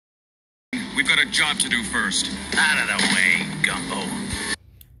We've got a job to do first. Out of the way, Gumbo.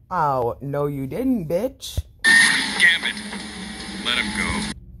 Oh, no you didn't, bitch. Gambit. Let him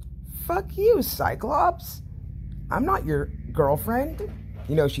go. Fuck you, Cyclops. I'm not your girlfriend.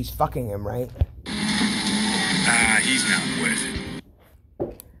 You know she's fucking him, right? He's not worth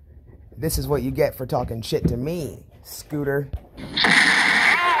it. This is what you get for talking shit to me, Scooter.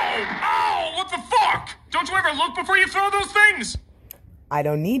 Ow! What the fuck? Don't you ever look before you throw those things? I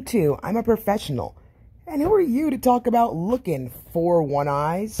don't need to. I'm a professional. And who are you to talk about looking for one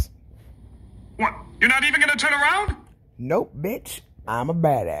eyes? What? You're not even gonna turn around? Nope, bitch. I'm a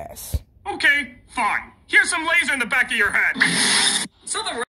badass. Okay, fine. Here's some laser in the back of your head. So the